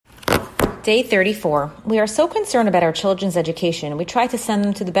Day 34. We are so concerned about our children's education. We try to send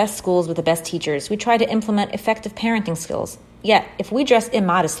them to the best schools with the best teachers. We try to implement effective parenting skills. Yet, if we dress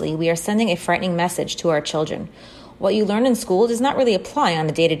immodestly, we are sending a frightening message to our children. What you learn in school does not really apply on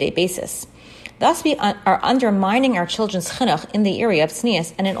a day-to-day basis. Thus, we are undermining our children's chinuch in the area of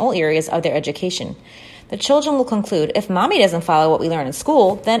tznius and in all areas of their education. The children will conclude, if mommy doesn't follow what we learn in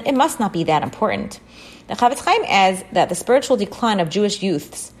school, then it must not be that important. The Chavetz Chaim adds that the spiritual decline of Jewish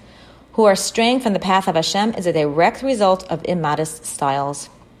youths who are straying from the path of Hashem is a direct result of immodest styles.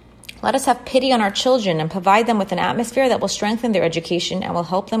 Let us have pity on our children and provide them with an atmosphere that will strengthen their education and will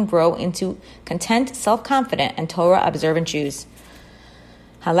help them grow into content, self-confident, and Torah-observant Jews.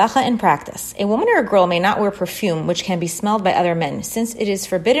 Halacha in practice. A woman or a girl may not wear perfume which can be smelled by other men, since it is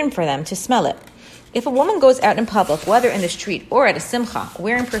forbidden for them to smell it. If a woman goes out in public, whether in the street or at a simcha,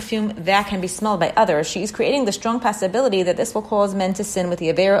 wearing perfume that can be smelled by others, she is creating the strong possibility that this will cause men to sin with the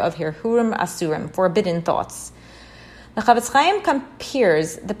avera of hirhurim asurim, forbidden thoughts. The Chavetz Chaim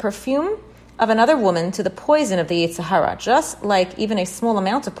compares the perfume of another woman to the poison of the Yetzer Hara. Just like even a small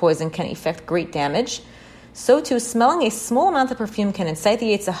amount of poison can effect great damage, so too smelling a small amount of perfume can incite the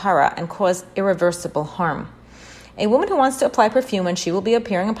Yetzer Hara and cause irreversible harm. A woman who wants to apply perfume when she will be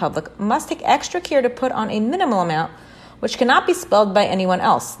appearing in public must take extra care to put on a minimal amount which cannot be smelled by anyone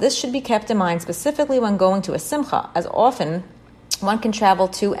else. This should be kept in mind specifically when going to a simcha, as often one can travel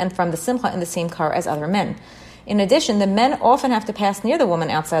to and from the simcha in the same car as other men. In addition, the men often have to pass near the woman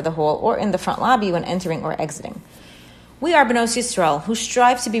outside the hall or in the front lobby when entering or exiting. We are Bnos Yisrael, who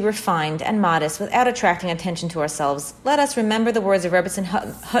strive to be refined and modest without attracting attention to ourselves. Let us remember the words of Rebbetzin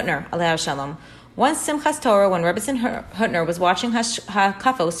Hutner, Alei Shalom. Once Simchas Torah, when Rebbetzin Hutner was watching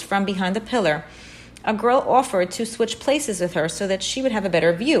HaKafos from behind a pillar, a girl offered to switch places with her so that she would have a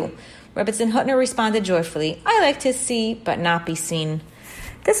better view. Rebbetzin Hutner responded joyfully, I like to see, but not be seen.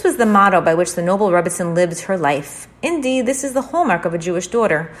 This was the motto by which the noble Rebbetzin lived her life. Indeed, this is the hallmark of a Jewish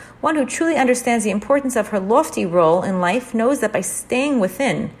daughter. One who truly understands the importance of her lofty role in life knows that by staying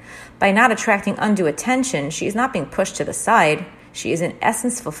within, by not attracting undue attention, she is not being pushed to the side. She is in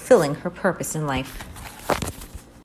essence fulfilling her purpose in life.